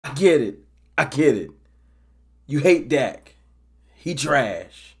I get it. I get it. You hate Dak. He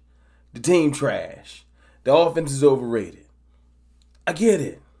trash. The team trash. The offense is overrated. I get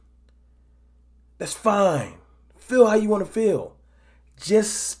it. That's fine. Feel how you want to feel.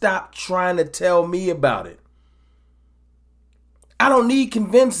 Just stop trying to tell me about it. I don't need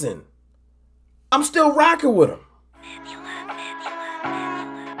convincing. I'm still rocking with him.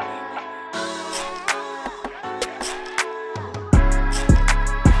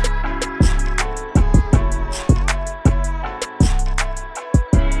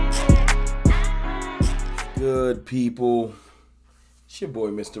 Good people. It's your boy,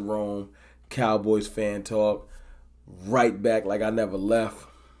 Mr. Rome, Cowboys fan talk. Right back like I never left.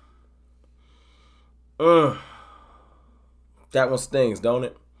 That one stings, don't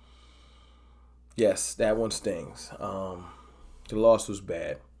it? Yes, that one stings. The loss was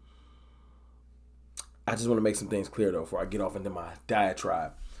bad. I just want to make some things clear, though, before I get off into my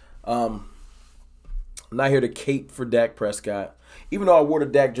diatribe. I'm not here to cape for Dak Prescott, even though I wore the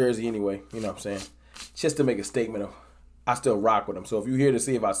Dak jersey anyway. You know what I'm saying? Just to make a statement of I still rock with him. So if you're here to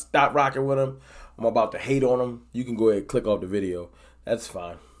see if I stop rocking with him, I'm about to hate on him, you can go ahead and click off the video. That's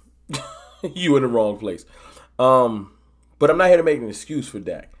fine. You in the wrong place. But I'm not here to make an excuse for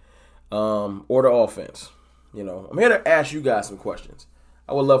Dak or the offense. You know, I'm here to ask you guys some questions.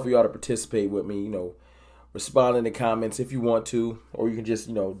 I would love for y'all to participate with me. You know, respond in the comments if you want to, or you can just,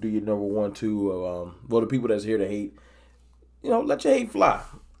 you know, do your number 1, 2. Well, the people that's here to hate, you know, let your hate fly.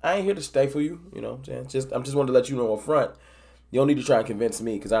 I ain't here to stifle you. You know what I'm saying? I'm just wanting to let you know up front. You don't need to try and convince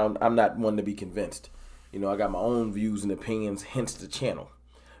me because I'm not one to be convinced. You know, I got my own views and opinions, hence the channel.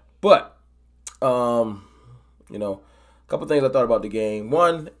 But, you know, a couple things I thought about the game.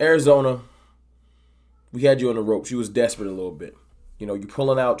 One, Arizona, we had you on the ropes. You was desperate a little bit. You know, you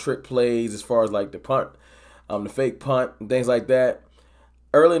pulling out trick plays as far as like the punt, the fake punt and things like that.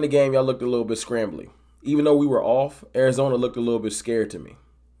 Early in the game, y'all looked a little bit scrambly. Even though we were off, Arizona looked a little bit scared to me.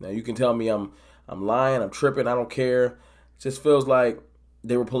 Now, you can tell me I'm lying, I'm tripping, I don't care. It just feels like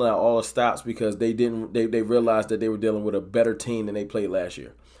they were pulling out all the stops because they realized that they were dealing with a better team than they played last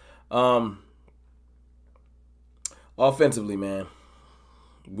year. Offensively, man,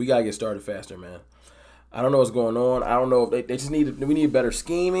 we got to get started faster, man. I don't know what's going on. I don't know if they just we need better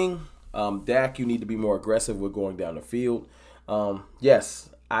scheming. Dak, you need to be more aggressive with going down the field.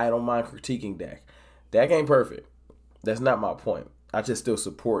 Yes, I don't mind critiquing Dak. Dak ain't perfect. That's not my point. I just still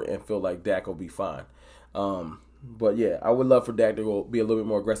support and feel like Dak will be fine. But, yeah, I would love for Dak to go be a little bit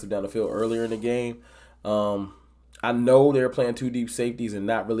more aggressive down the field earlier in the game. I know they're playing 2 deep safeties and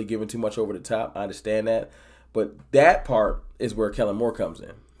not really giving too much over the top. I understand that. But that part is where Kellen Moore comes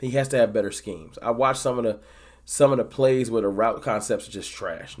in. He has to have better schemes. I watched some of the plays where the route concepts are just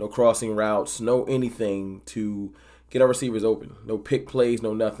trash. No crossing routes, no anything to get our receivers open. No pick plays,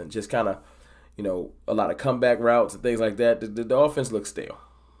 no nothing. Just kind of, you know, a lot of comeback routes and things like that. The offense looks stale.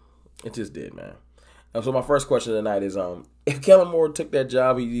 It just did, man. So my first question tonight is, if Kellen Moore took that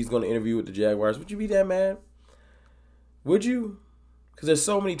job, he's going to interview with the Jaguars, would you be that mad? Would you? Because there's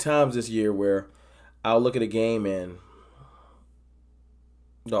so many times this year where I'll look at a game and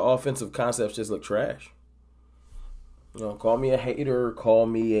the offensive concepts just look trash. You know, call me a hater, call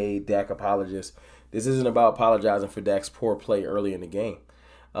me a Dak apologist. This isn't about apologizing for Dak's poor play early in the game.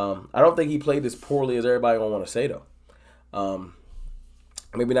 I don't think he played as poorly as everybody gonna want to say, though.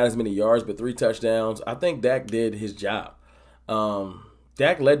 Maybe not as many yards, but 3 touchdowns. I think Dak did his job.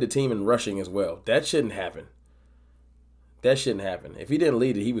 Dak led the team in rushing as well. That shouldn't happen. That shouldn't happen. If he didn't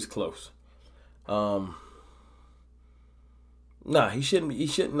lead it, he was close. He shouldn't. He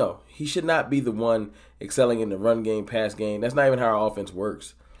shouldn't. No, he should not be the one excelling in the run game, pass game. That's not even how our offense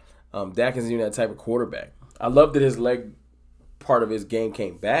works. Dak isn't even that type of quarterback. I love that his leg part of his game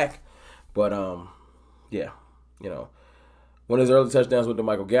came back, but yeah, you know, one of his early touchdowns went to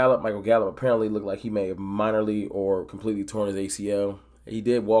Michael Gallup. Michael Gallup apparently looked like he may have minorly or completely torn his ACL. He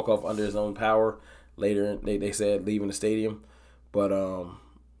did walk off under his own power later. They said leaving the stadium, but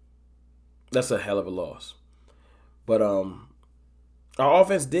that's a hell of a loss. But our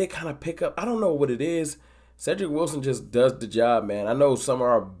offense did kind of pick up. I don't know what it is. Cedric Wilson just does the job, man. I know some of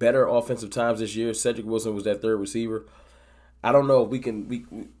our better offensive times this year, Cedric Wilson was that third receiver. I don't know if we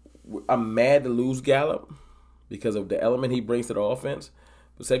can. I'm mad to lose Gallup because of the element he brings to the offense.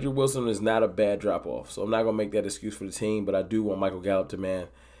 But Cedric Wilson is not a bad drop-off. So I'm not going to make that excuse for the team. But I do want Michael Gallup to, man,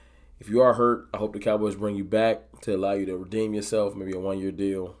 if you are hurt, I hope the Cowboys bring you back to allow you to redeem yourself, maybe a 1-year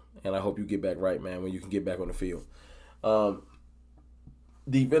deal. And I hope you get back right, man, when you can get back on the field.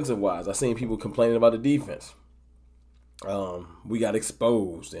 Defensive-wise, I've seen people complaining about the defense. We got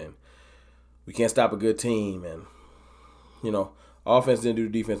exposed, and we can't stop a good team. And, you know, Offense didn't do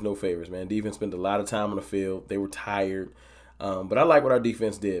the defense no favors, man. Defense spent a lot of time on the field. They were tired. But I like what our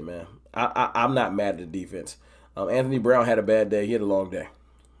defense did, man. I'm not mad at the defense. Anthony Brown had a bad day. He had a long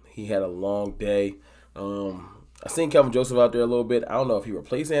day. I seen Kelvin Joseph out there a little bit. I don't know if he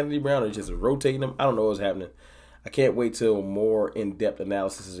replaced Anthony Brown or just rotating him. I don't know what's happening. I can't wait till more in-depth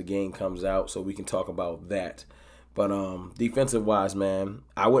analysis as the game comes out so we can talk about that. But defensive-wise, man,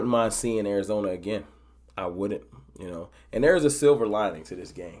 I wouldn't mind seeing Arizona again. I wouldn't, And there's a silver lining to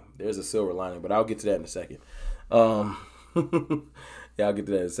this game. There's a silver lining, but I'll get to that in a second. Yeah, I'll get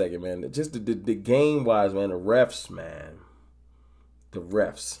to that in a second, man. Just the game-wise, man, the refs, man. The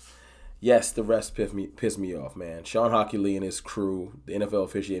refs. Yes, the refs piss me off, man. Sean Hockey and his crew, the NFL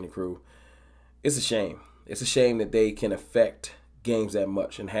officiating crew, it's a shame. It's a shame that they can affect games that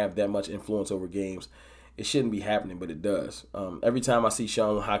much and have that much influence over games. It shouldn't be happening, but it does. Every time I see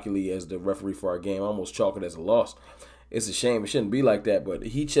Sean Hockey as the referee for our game, I almost chalk it as a loss. It's a shame. It shouldn't be like that, but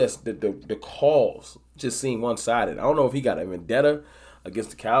he just, the calls just seem one-sided. I don't know if he got a vendetta against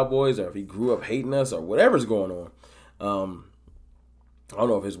the Cowboys or if he grew up hating us or whatever's going on. I don't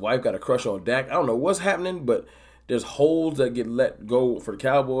know if his wife got a crush on Dak. I don't know what's happening, but there's holds that get let go for the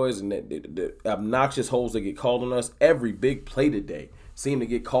Cowboys and the obnoxious holds that get called on us. Every big play today seemed to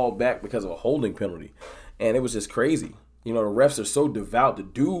get called back because of a holding penalty. And it was just crazy. The refs are so devout.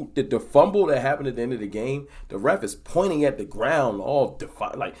 The fumble that happened at the end of the game, the ref is pointing at the ground all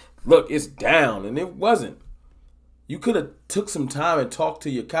defiant. Like, look, it's down. And it wasn't. You could have took some time and talked to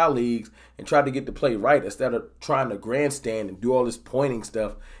your colleagues and tried to get the play right instead of trying to grandstand and do all this pointing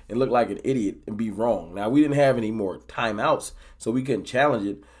stuff and look like an idiot and be wrong. Now, we didn't have any more timeouts, so we couldn't challenge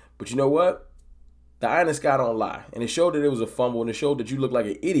it. But you know what? The iron in the sky don't lie. And it showed that it was a fumble, and it showed that you looked like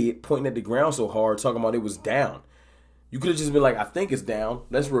an idiot pointing at the ground so hard, talking about it was down. You could have just been like, I think it's down.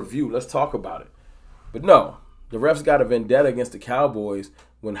 Let's review. Let's talk about it. But no, the refs got a vendetta against the Cowboys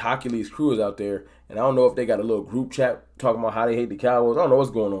when Hockey Lee's crew is out there. And I don't know if they got a little group chat talking about how they hate the Cowboys. I don't know what's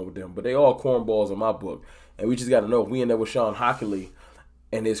going on with them, but they all cornballs in my book. And we just got to know if we end up with Sean Hockey Lee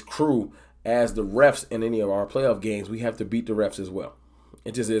and his crew as the refs in any of our playoff games, we have to beat the refs as well.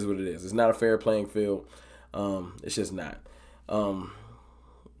 It just is what it is. It's not a fair playing field. It's just not.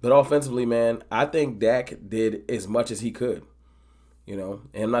 But offensively, man, I think Dak did as much as he could. And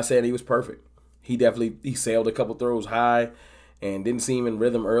I'm not saying he was perfect. He sailed a couple throws high and didn't seem in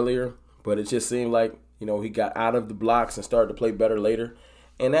rhythm earlier. But it just seemed like, he got out of the blocks and started to play better later.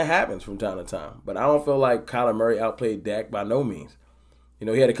 And that happens from time to time. But I don't feel like Kyler Murray outplayed Dak by no means. He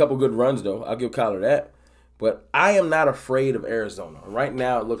had a couple good runs, though. I'll give Kyler that. But I am not afraid of Arizona. Right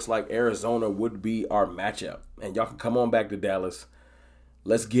now, it looks like Arizona would be our matchup. And y'all can come on back to Dallas.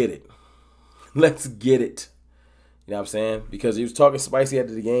 Let's get it. Let's get it. You know what I'm saying? Because he was talking spicy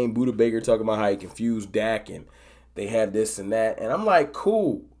after the game. Buda Baker talking about how he confused Dak and they had this and that. And I'm like,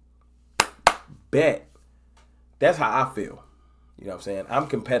 cool. Bet. That's how I feel. You know what I'm saying? I'm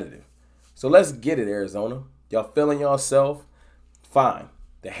competitive. So let's get it, Arizona. Y'all feeling yourself? Fine.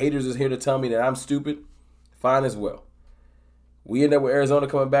 The haters is here to tell me that I'm stupid. Fine as well. We end up with Arizona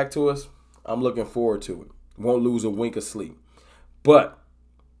coming back to us. I'm looking forward to it. Won't lose a wink of sleep. But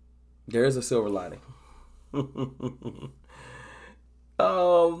there is a silver lining.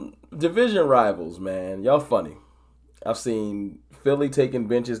 Division rivals, man. Y'all funny. I've seen Philly taking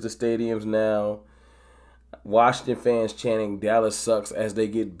benches to stadiums now. Washington fans chanting Dallas sucks as they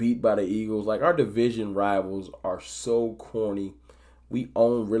get beat by the Eagles. Like, our division rivals are so corny. We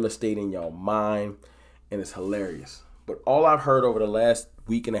own real estate in y'all mind, and it's hilarious. But all I've heard over the last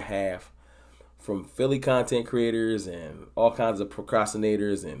week and a half from Philly content creators and all kinds of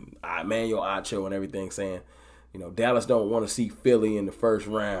procrastinators and Emmanuel Acho and everything saying, Dallas don't want to see Philly in the first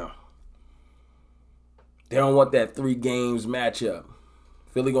round. They don't want that 3 games matchup.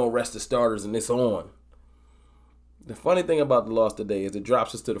 Philly going to rest the starters and it's on. The funny thing about the loss today is it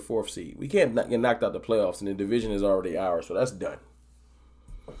drops us to the 4th seed. We can't get knocked out the playoffs and the division is already ours, so that's done.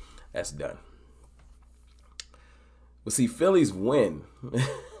 That's done. But see, Philly's win,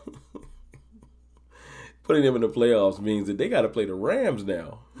 putting them in the playoffs means that they got to play the Rams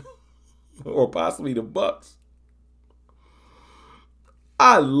now or possibly the Bucks.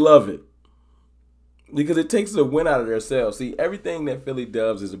 I love it because it takes a win out of themselves. See, everything that Philly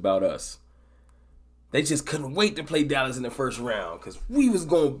does is about us. They just couldn't wait to play Dallas in the first round because we was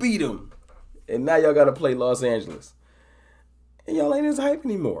going to beat them. And now y'all got to play Los Angeles. And y'all ain't as hype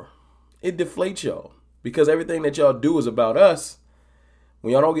anymore. It deflates y'all because everything that y'all do is about us.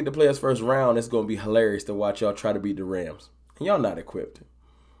 When y'all don't get to play us first round, it's going to be hilarious to watch y'all try to beat the Rams. And y'all not equipped.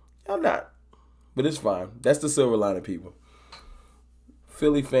 Y'all not. But it's fine. That's the silver lining, people.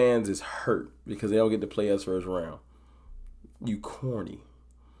 Philly fans is hurt because they don't get to play us first round. You corny.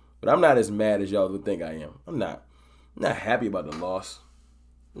 But I'm not as mad as y'all would think I am. I'm not happy about the loss.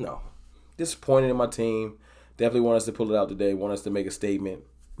 No. Disappointed in my team. Definitely want us to pull it out today. Want us to make a statement.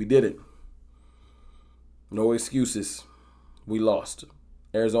 We did it. No excuses. We lost.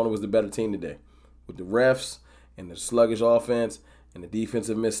 Arizona was the better team today. With the refs and the sluggish offense and the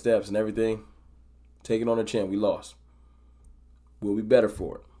defensive missteps and everything, taking on the chin, we lost. We'll be better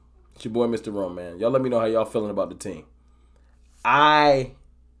for it. It's your boy, Mr. Rome, man. Y'all let me know how y'all feeling about the team. I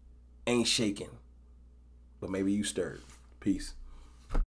ain't shaking, but maybe you stirred. Peace.